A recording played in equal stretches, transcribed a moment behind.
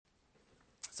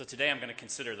So today I'm going to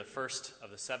consider the first of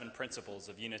the 7 principles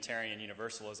of Unitarian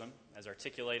Universalism as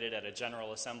articulated at a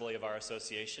General Assembly of our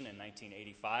association in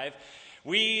 1985.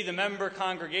 We, the member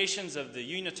congregations of the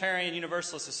Unitarian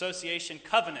Universalist Association,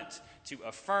 covenant to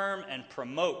affirm and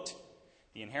promote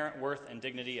the inherent worth and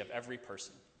dignity of every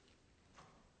person.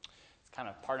 It's kind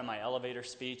of part of my elevator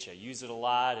speech. I use it a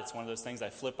lot. It's one of those things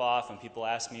I flip off when people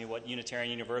ask me what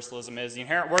Unitarian Universalism is. The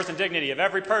inherent worth and dignity of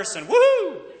every person.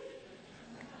 Woo!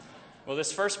 Well,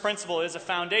 this first principle is a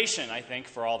foundation, I think,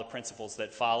 for all the principles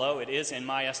that follow. It is, in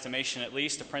my estimation at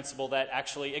least, a principle that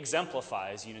actually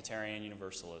exemplifies Unitarian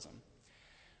Universalism.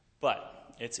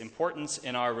 But its importance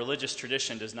in our religious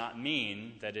tradition does not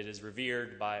mean that it is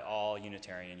revered by all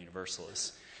Unitarian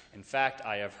Universalists. In fact,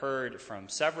 I have heard from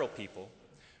several people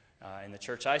in the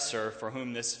church I serve for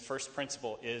whom this first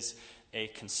principle is a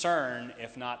concern,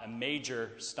 if not a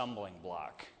major stumbling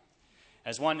block.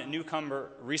 As one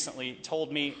newcomer recently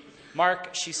told me,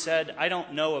 "Mark," she said, "I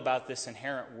don't know about this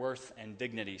inherent worth and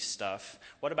dignity stuff.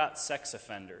 What about sex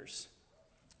offenders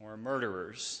or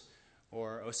murderers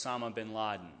or Osama bin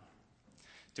Laden?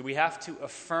 Do we have to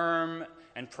affirm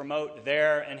and promote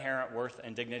their inherent worth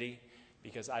and dignity?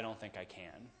 Because I don't think I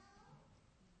can."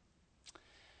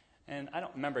 And I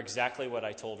don't remember exactly what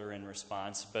I told her in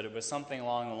response, but it was something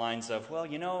along the lines of, well,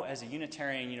 you know, as a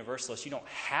Unitarian Universalist, you don't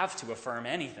have to affirm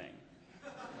anything.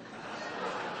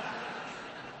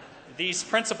 These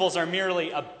principles are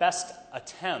merely a best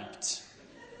attempt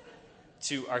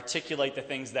to articulate the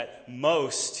things that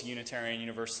most Unitarian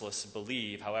Universalists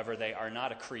believe. However, they are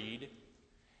not a creed,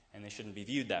 and they shouldn't be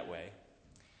viewed that way.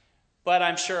 But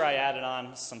I'm sure I added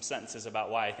on some sentences about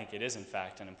why I think it is, in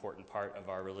fact, an important part of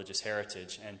our religious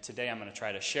heritage. And today I'm going to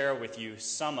try to share with you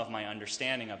some of my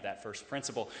understanding of that first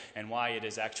principle and why it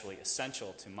is actually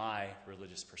essential to my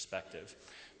religious perspective.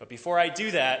 But before I do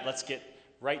that, let's get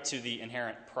right to the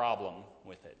inherent problem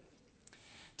with it.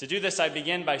 To do this, I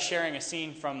begin by sharing a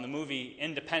scene from the movie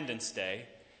Independence Day.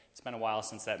 It's been a while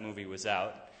since that movie was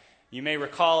out. You may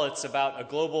recall it's about a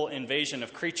global invasion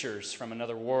of creatures from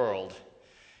another world.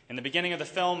 In the beginning of the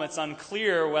film, it's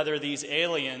unclear whether these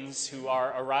aliens who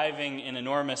are arriving in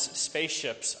enormous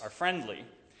spaceships are friendly.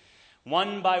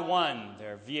 One by one,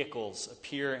 their vehicles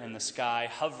appear in the sky,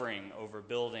 hovering over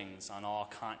buildings on all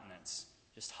continents,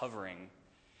 just hovering,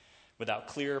 without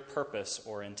clear purpose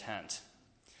or intent.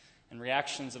 And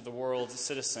reactions of the world's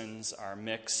citizens are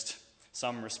mixed.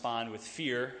 Some respond with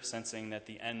fear, sensing that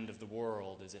the end of the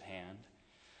world is at hand.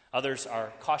 Others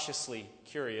are cautiously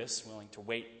curious, willing to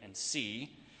wait and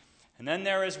see. And then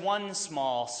there is one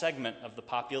small segment of the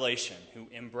population who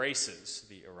embraces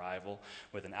the arrival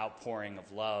with an outpouring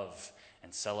of love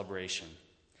and celebration.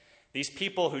 These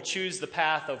people who choose the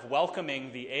path of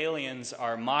welcoming the aliens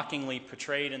are mockingly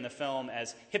portrayed in the film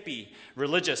as hippie,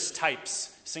 religious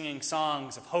types singing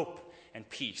songs of hope and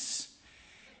peace.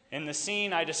 In the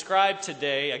scene I described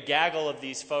today, a gaggle of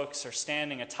these folks are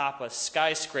standing atop a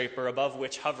skyscraper above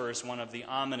which hovers one of the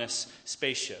ominous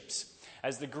spaceships.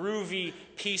 As the groovy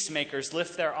peacemakers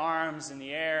lift their arms in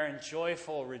the air in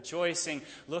joyful rejoicing,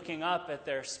 looking up at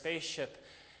their spaceship,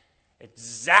 it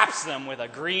zaps them with a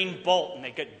green bolt, and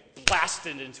they get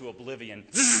blasted into oblivion.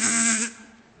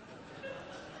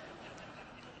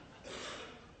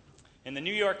 In the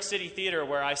New York City theater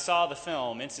where I saw the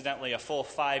film, incidentally a full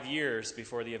 5 years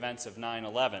before the events of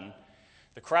 9/11,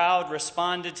 the crowd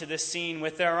responded to this scene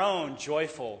with their own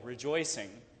joyful rejoicing.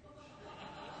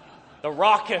 The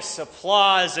raucous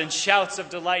applause and shouts of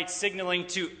delight signaling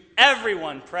to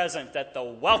everyone present that the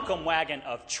welcome wagon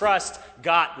of trust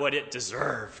got what it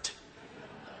deserved.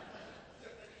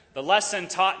 The lesson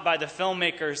taught by the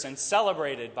filmmakers and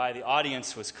celebrated by the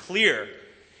audience was clear.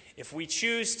 If we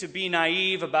choose to be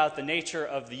naive about the nature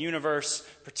of the universe,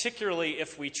 particularly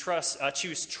if we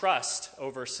choose trust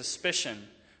over suspicion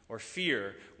or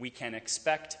fear, we can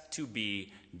expect to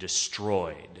be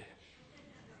destroyed.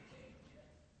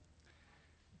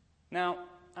 Now,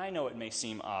 I know it may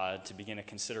seem odd to begin a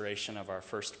consideration of our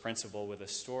first principle with a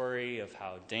story of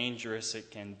how dangerous it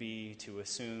can be to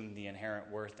assume the inherent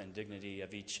worth and dignity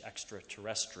of each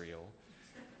extraterrestrial.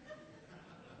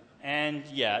 And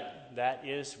yet, that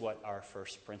is what our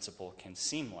first principle can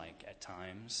seem like at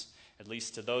times, at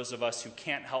least to those of us who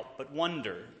can't help but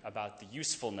wonder about the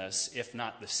usefulness, if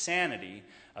not the sanity,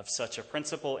 of such a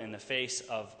principle in the face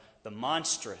of the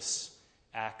monstrous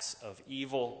acts of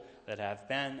evil that have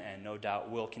been and no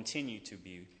doubt will continue to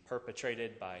be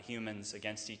perpetrated by humans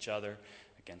against each other,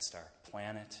 against our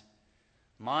planet.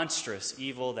 Monstrous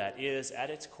evil that is,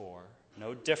 at its core,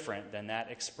 no different than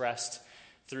that expressed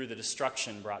through the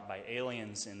destruction brought by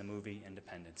aliens in the movie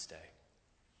Independence Day.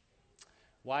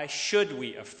 Why should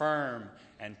we affirm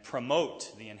and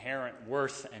promote the inherent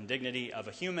worth and dignity of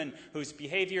a human whose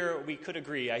behavior, we could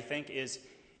agree, I think, is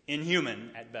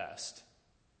inhuman at best?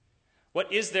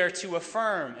 What is there to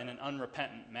affirm in an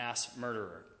unrepentant mass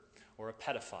murderer, or a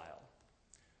pedophile,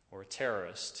 or a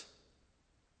terrorist?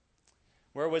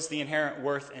 Where was the inherent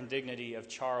worth and dignity of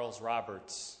Charles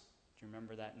Roberts? Do you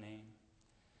remember that name?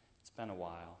 It's been a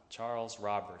while. Charles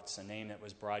Roberts, a name that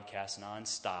was broadcast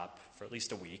nonstop for at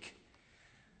least a week.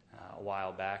 A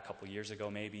while back, a couple years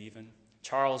ago maybe even.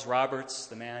 Charles Roberts,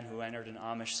 the man who entered an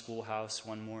Amish schoolhouse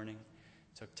one morning,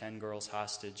 took 10 girls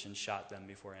hostage and shot them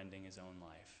before ending his own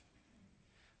life.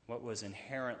 What was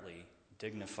inherently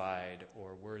dignified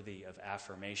or worthy of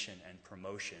affirmation and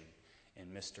promotion in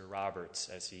Mr. Roberts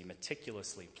as he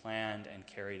meticulously planned and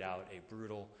carried out a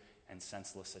brutal and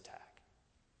senseless attack?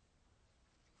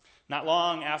 Not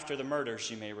long after the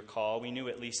murders, you may recall, we knew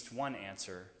at least one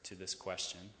answer to this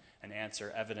question, an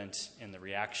answer evident in the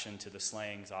reaction to the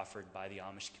slayings offered by the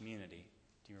Amish community.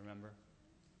 Do you remember?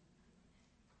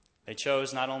 They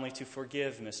chose not only to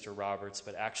forgive Mr. Roberts,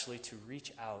 but actually to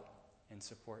reach out in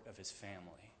support of his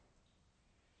family.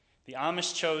 The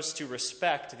Amish chose to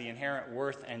respect the inherent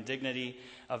worth and dignity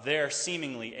of their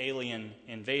seemingly alien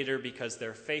invader because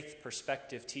their faith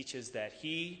perspective teaches that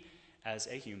he, as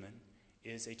a human,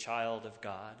 is a child of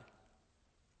God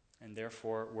and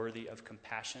therefore worthy of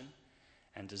compassion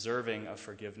and deserving of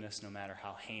forgiveness no matter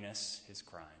how heinous his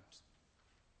crimes.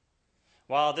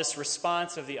 While this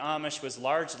response of the Amish was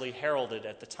largely heralded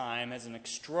at the time as an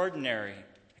extraordinary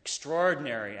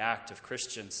act of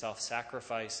Christian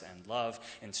self-sacrifice and love,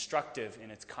 instructive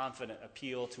in its confident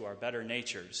appeal to our better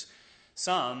natures,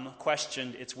 some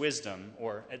questioned its wisdom,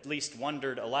 or at least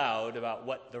wondered aloud about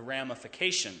what the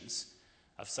ramifications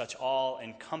of such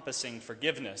all-encompassing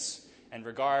forgiveness and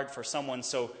regard for someone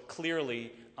so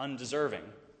clearly undeserving.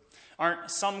 Aren't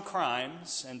some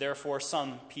crimes, and therefore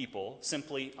some people,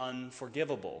 simply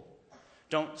unforgivable?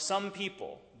 Don't some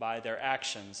people, by their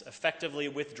actions, effectively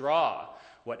withdraw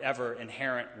whatever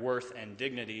inherent worth and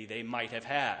dignity they might have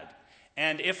had?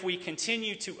 And if we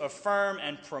continue to affirm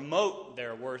and promote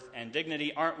their worth and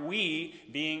dignity, aren't we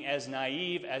being as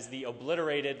naive as the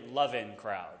obliterated Love-In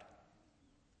crowd?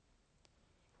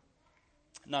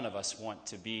 None of us want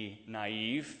to be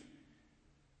naive.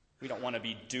 We don't want to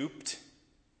be duped.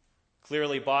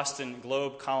 Clearly, Boston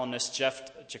Globe columnist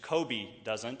Jeff Jacoby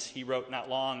doesn't. He wrote not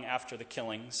long after the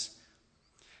killings,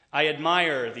 "I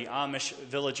admire the Amish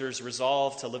villagers'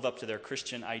 resolve to live up to their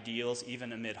Christian ideals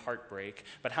even amid heartbreak,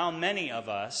 but how many of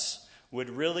us would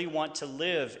really want to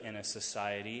live in a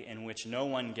society in which no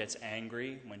one gets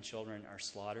angry when children are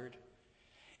slaughtered,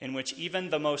 in which even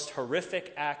the most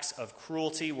horrific acts of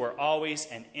cruelty were always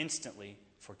and instantly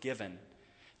forgiven?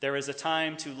 There is a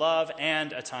time to love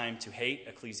and a time to hate,"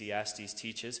 Ecclesiastes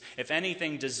teaches. If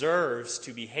anything deserves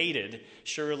to be hated,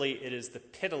 surely it is the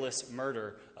pitiless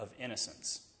murder of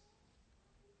innocence.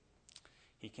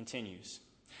 He continues,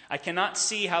 "I cannot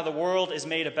see how the world is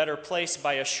made a better place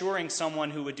by assuring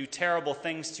someone who would do terrible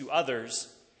things to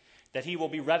others that he will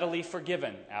be readily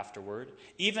forgiven afterward,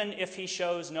 even if he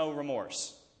shows no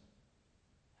remorse.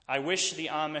 I wish the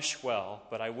Amish well,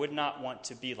 but I would not want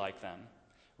to be like them,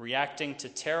 reacting to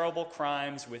terrible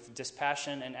crimes with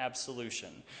dispassion and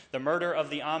absolution. The murder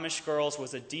of the Amish girls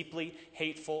was a deeply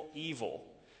hateful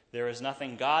evil. There is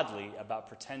nothing godly about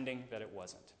pretending that it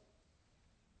wasn't."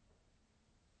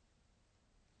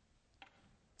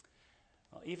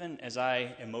 Well, even as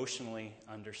I emotionally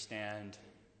understand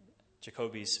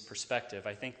Jacoby's perspective,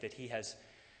 I think that he has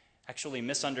actually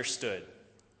misunderstood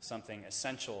something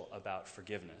essential about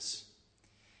forgiveness.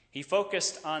 He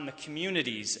focused on the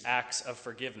community's acts of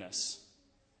forgiveness,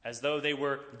 as though they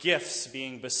were gifts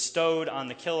being bestowed on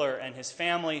the killer and his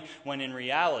family, when in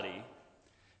reality,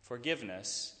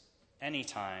 forgiveness,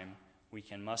 anytime we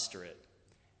can muster it,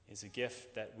 is a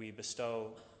gift that we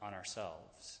bestow on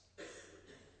ourselves.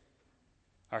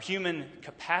 Our human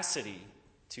capacity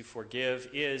to forgive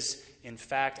is, in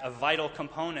fact, a vital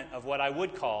component of what I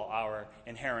would call our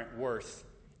inherent worth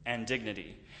and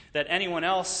dignity. That anyone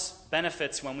else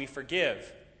benefits when we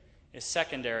forgive is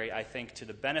secondary, I think, to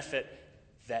the benefit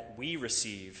that we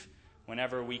receive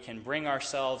whenever we can bring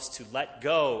ourselves to let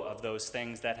go of those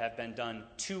things that have been done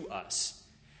to us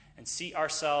and see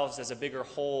ourselves as a bigger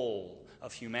whole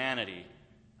of humanity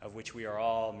of which we are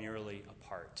all merely a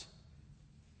part.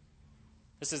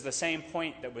 This is the same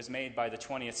point that was made by the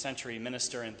 20th century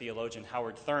minister and theologian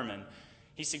Howard Thurman.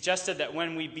 He suggested that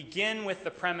when we begin with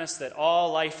the premise that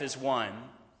all life is one,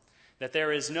 that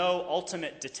there is no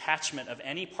ultimate detachment of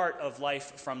any part of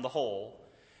life from the whole,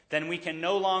 then we can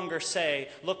no longer say,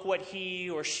 look what he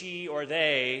or she or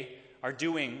they are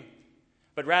doing,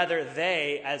 but rather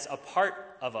they, as a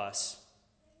part of us,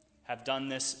 have done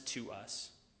this to us.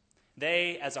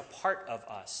 They, as a part of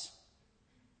us,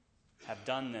 have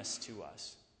done this to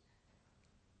us.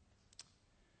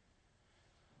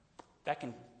 That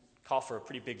can call for a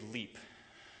pretty big leap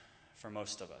for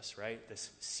most of us, right? This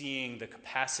seeing the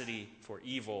capacity for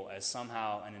evil as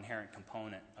somehow an inherent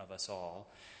component of us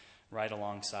all, right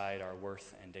alongside our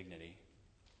worth and dignity.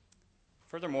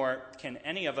 Furthermore, can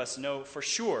any of us know for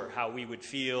sure how we would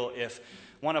feel if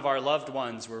one of our loved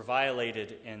ones were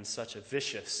violated in such a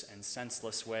vicious and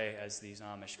senseless way as these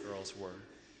Amish girls were?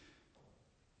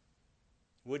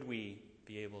 Would we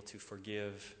be able to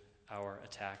forgive our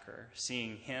attacker,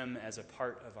 seeing him as a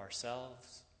part of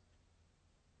ourselves?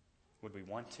 Would we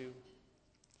want to?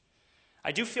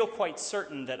 I do feel quite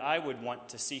certain that I would want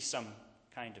to see some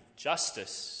kind of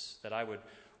justice, that I would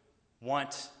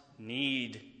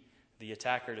need the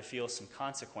attacker to feel some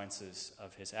consequences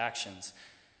of his actions.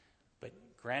 But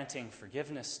granting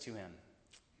forgiveness to him,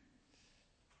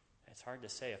 it's hard to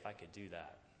say if I could do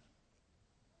that.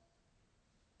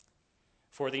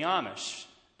 For the Amish,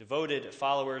 devoted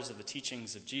followers of the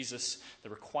teachings of Jesus, the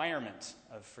requirement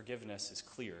of forgiveness is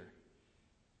clear.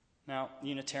 Now,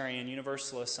 Unitarian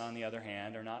Universalists, on the other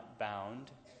hand, are not bound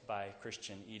by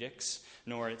Christian edicts,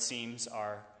 nor, it seems,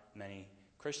 are many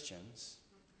Christians.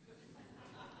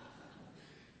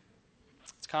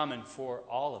 It's common for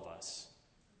all of us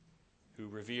who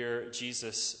revere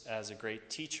Jesus as a great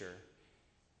teacher,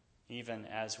 even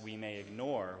as we may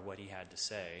ignore what he had to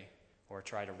say or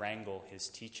try to wrangle his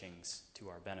teachings to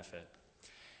our benefit.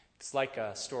 It's like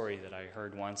a story that I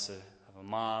heard once of a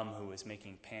mom who was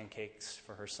making pancakes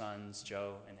for her sons,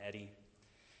 Joe and Eddie.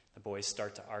 The boys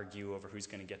start to argue over who's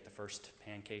going to get the first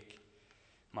pancake.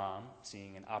 Mom,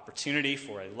 seeing an opportunity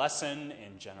for a lesson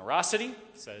in generosity,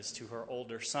 says to her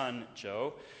older son,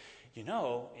 Joe, "You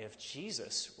know, if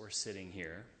Jesus were sitting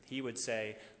here, he would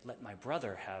say, 'Let my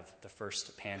brother have the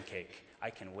first pancake. I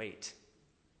can wait.'"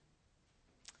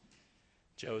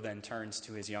 Joe then turns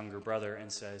to his younger brother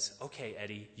and says, "Okay,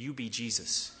 Eddie, you be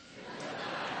Jesus."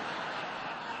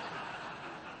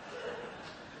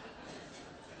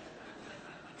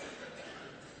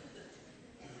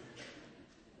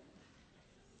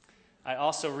 I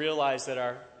also realize that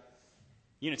our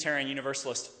Unitarian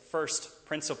Universalist first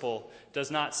principle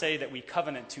does not say that we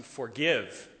covenant to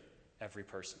forgive every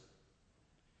person.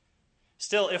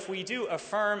 Still, if we do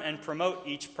affirm and promote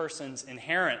each person's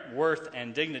inherent worth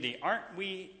and dignity, aren't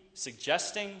we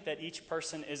suggesting that each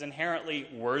person is inherently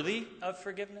worthy of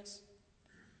forgiveness?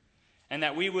 And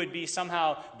that we would be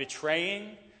somehow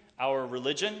betraying our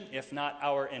religion, if not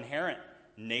our inherent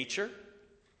nature,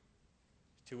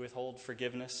 to withhold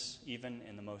forgiveness even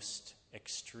in the most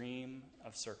extreme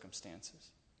of circumstances?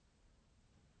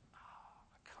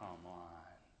 Come on.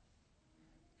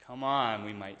 Come on,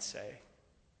 we might say.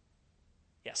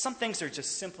 Yeah, some things are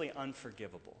just simply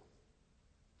unforgivable.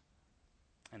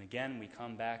 And again, we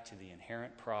come back to the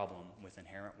inherent problem with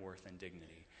inherent worth and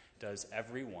dignity. Does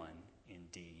everyone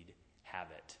indeed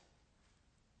have it?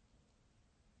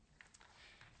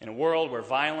 In a world where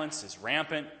violence is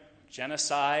rampant,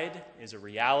 genocide is a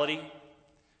reality,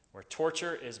 where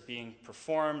torture is being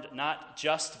performed not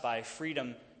just by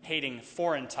freedom-hating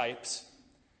foreign types,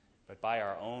 but by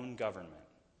our own government,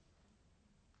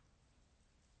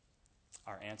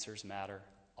 our answers matter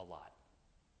a lot.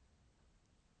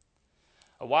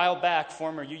 A while back,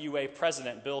 former UUA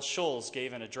President Bill Schulz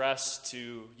gave an address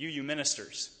to UU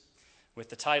ministers with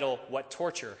the title, "What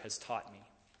Torture Has Taught Me."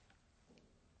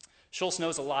 Schulz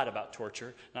knows a lot about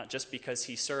torture, not just because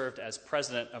he served as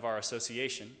president of our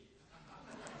association,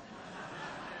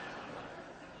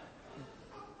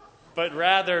 but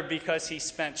rather because he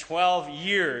spent 12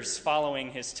 years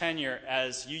following his tenure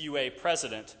as UUA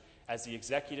president as the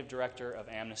executive director of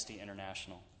Amnesty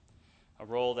International, a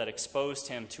role that exposed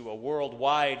him to a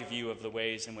worldwide view of the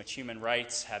ways in which human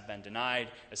rights have been denied,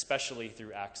 especially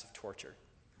through acts of torture.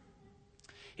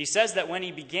 He says that when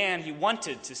he began, he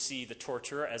wanted to see the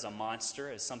torturer as a monster,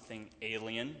 as something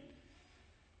alien,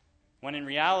 when in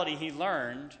reality he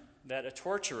learned that a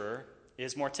torturer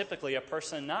is more typically a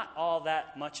person not all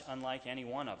that much unlike any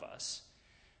one of us.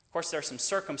 Of course, there are some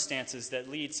circumstances that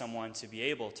lead someone to be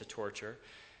able to torture.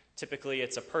 Typically,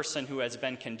 it's a person who has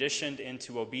been conditioned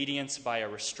into obedience by a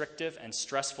restrictive and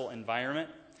stressful environment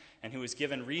and who is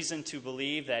given reason to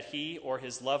believe that he or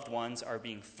his loved ones are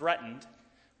being threatened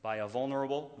by a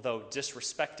vulnerable, though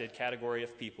disrespected category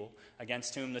of people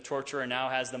against whom the torturer now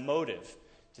has the motive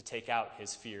to take out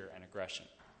his fear and aggression.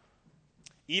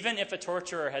 Even if a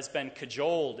torturer has been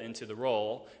cajoled into the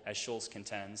role, as Schulz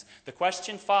contends, the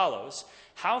question follows,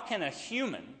 how can a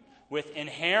human with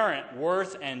inherent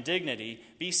worth and dignity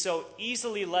be so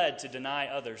easily led to deny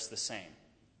others the same?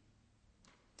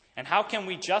 And how can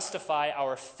we justify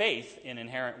our faith in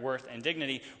inherent worth and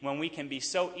dignity when we can be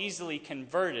so easily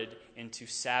converted into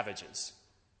savages?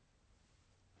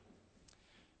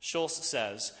 Schulz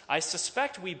says, I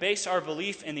suspect we base our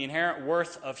belief in the inherent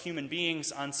worth of human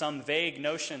beings on some vague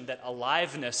notion that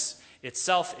aliveness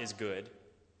itself is good,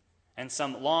 and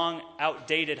some long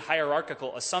outdated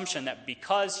hierarchical assumption that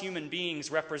because human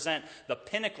beings represent the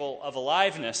pinnacle of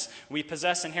aliveness, we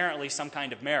possess inherently some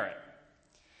kind of merit.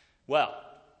 Well,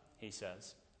 he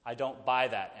says, I don't buy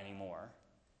that anymore.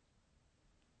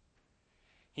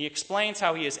 He explains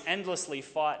how he has endlessly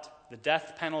fought the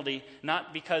death penalty,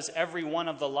 not because every one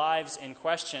of the lives in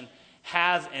question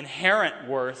have inherent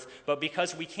worth, but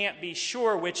because we can't be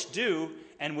sure which do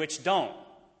and which don't.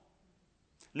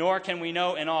 Nor can we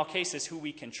know in all cases who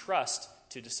we can trust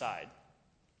to decide.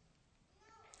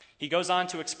 He goes on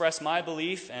to express my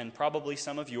belief, and probably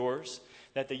some of yours,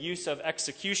 that the use of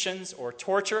executions or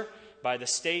torture by the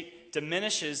state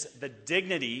diminishes the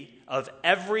dignity of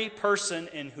every person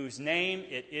in whose name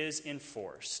it is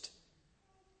enforced.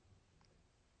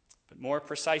 But more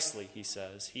precisely, he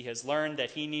says, he has learned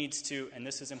that he needs to, and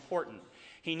this is important,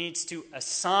 he needs to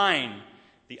assign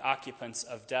the occupants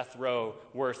of death row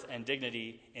worth and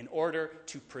dignity in order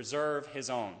to preserve his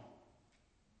own.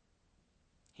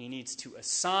 He needs to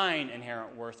assign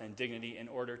inherent worth and dignity in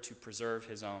order to preserve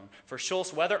his own. For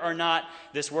Schulz, whether or not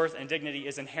this worth and dignity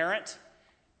is inherent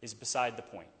is beside the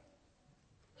point.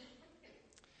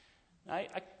 I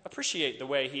appreciate the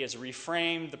way he has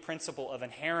reframed the principle of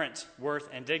inherent worth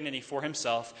and dignity for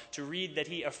himself to read that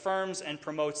he affirms and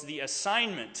promotes the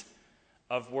assignment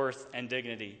of worth and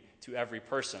dignity to every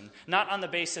person, not on the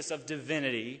basis of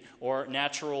divinity or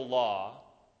natural law,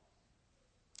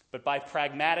 but by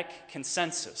pragmatic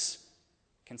consensus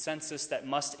that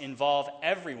must involve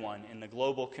everyone in the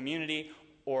global community,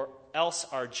 or else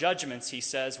our judgments, he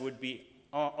says, would be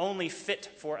only fit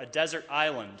for a desert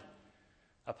island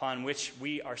upon which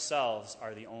we ourselves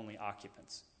are the only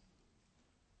occupants.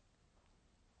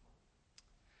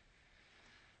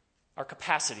 Our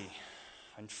capacity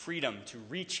and freedom to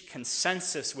reach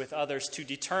consensus with others to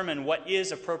determine what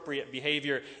is appropriate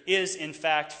behavior is, in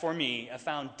fact, for me, a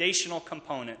foundational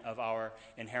component of our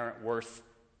inherent worth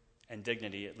and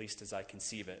dignity, at least as I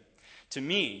conceive it. To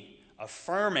me,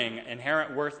 affirming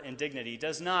inherent worth and dignity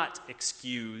does not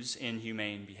excuse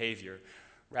inhumane behavior.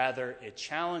 Rather, it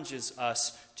challenges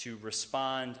us to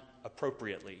respond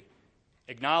appropriately,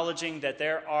 acknowledging that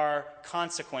there are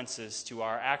consequences to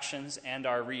our actions and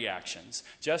our reactions,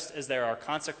 just as there are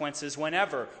consequences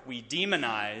whenever we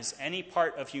demonize any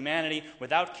part of humanity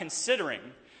without considering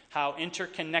how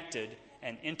interconnected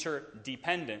and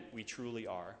interdependent we truly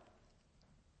are.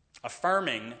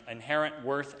 Affirming inherent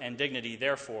worth and dignity,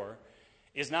 therefore,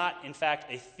 is not, in fact,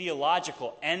 a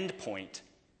theological endpoint,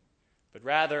 but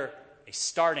rather a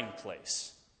starting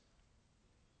place.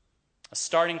 A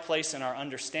starting place in our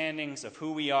understandings of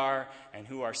who we are and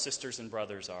who our sisters and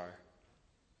brothers are.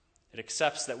 It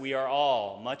accepts that we are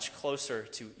all much closer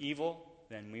to evil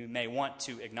than we may want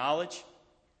to acknowledge,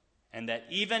 and that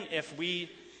if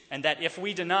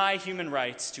we deny human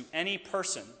rights to any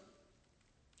person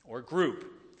or group,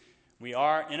 we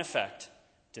are, in effect,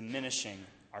 diminishing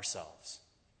ourselves.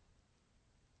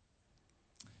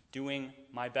 Doing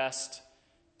my best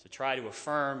to try to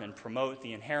affirm and promote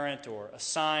the inherent or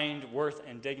assigned worth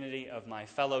and dignity of my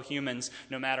fellow humans,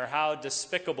 no matter how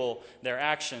despicable their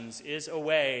actions, is a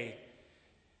way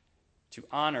to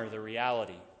honor the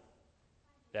reality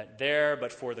that there,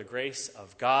 but for the grace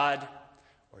of God,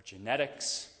 or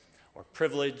genetics, or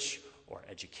privilege, or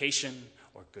education,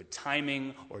 or good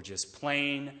timing, or just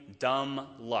plain dumb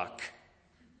luck,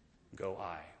 go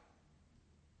I.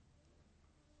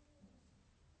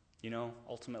 You know,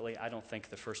 ultimately, I don't think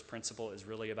the first principle is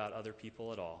really about other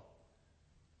people at all.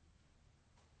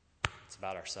 It's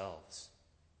about ourselves.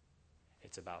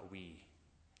 It's about we.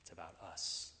 It's about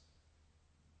us.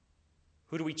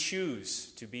 Who do we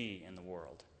choose to be in the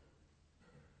world?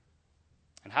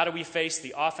 And how do we face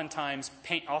the oftentimes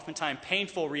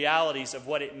painful realities of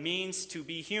what it means to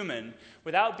be human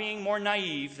without being more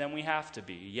naive than we have to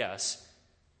be, yes,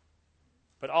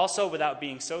 but also without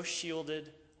being so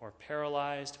shielded or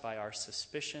paralyzed by our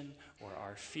suspicion or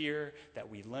our fear that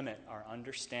we limit our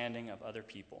understanding of other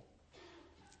people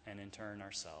and in turn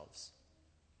ourselves.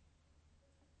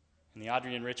 In the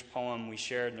Adrienne Rich poem we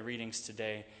shared in the readings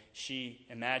today, she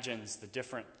imagines the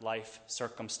different life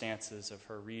circumstances of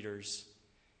her readers,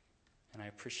 and I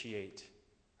appreciate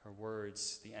her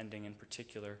words, the ending in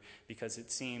particular, because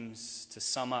it seems to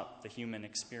sum up the human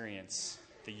experience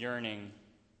the yearning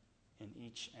in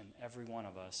each and every one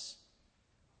of us.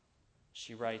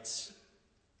 She writes,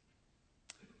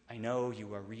 I know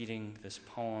you are reading this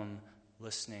poem,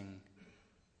 listening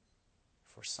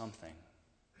for something.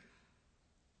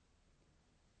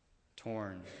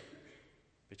 Torn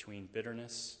between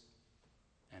bitterness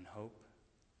and hope.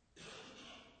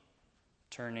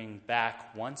 Turning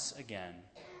back once again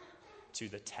to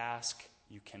the task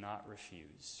you cannot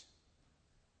refuse.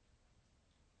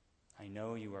 I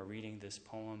know you are reading this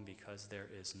poem because there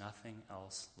is nothing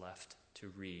else left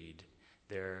to read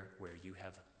there where you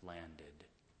have landed,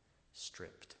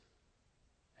 stripped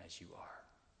as you are.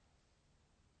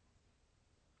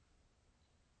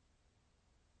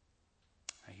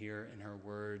 I hear in her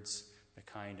words the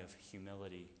kind of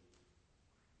humility,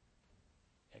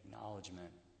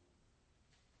 acknowledgement,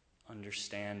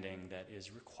 understanding that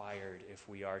is required if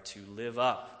we are to live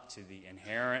up to the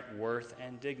inherent worth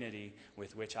and dignity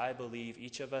with which I believe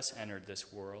each of us entered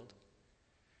this world,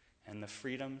 and the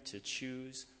freedom to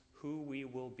choose who we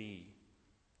will be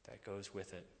that goes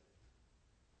with it.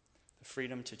 The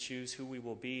freedom to choose who we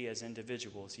will be as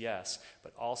individuals, yes,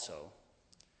 but also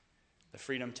the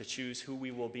freedom to choose who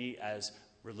we will be as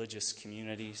religious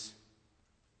communities,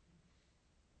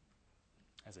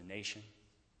 as a nation,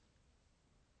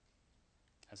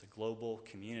 as a global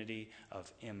community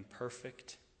of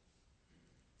imperfect,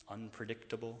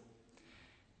 unpredictable,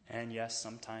 and yes,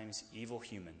 sometimes evil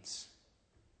humans.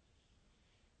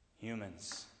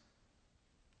 Humans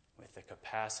with the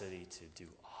capacity to do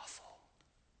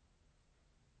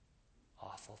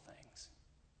awful things.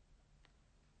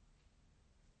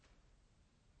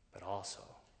 But also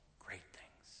great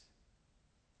things.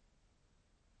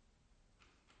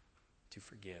 To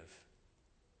forgive.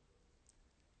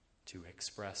 To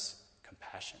express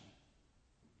compassion.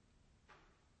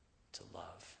 To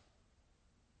love.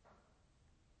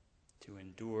 To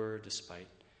endure despite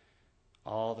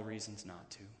all the reasons not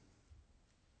to.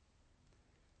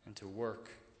 And to work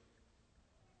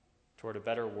toward a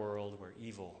better world where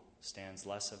evil stands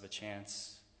less of a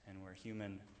chance and where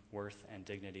human worth and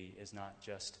dignity is not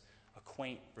just a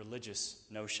quaint religious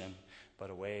notion, but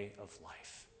a way of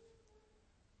life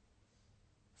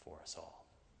for us all.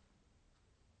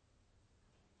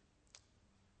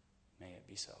 May it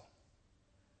be so.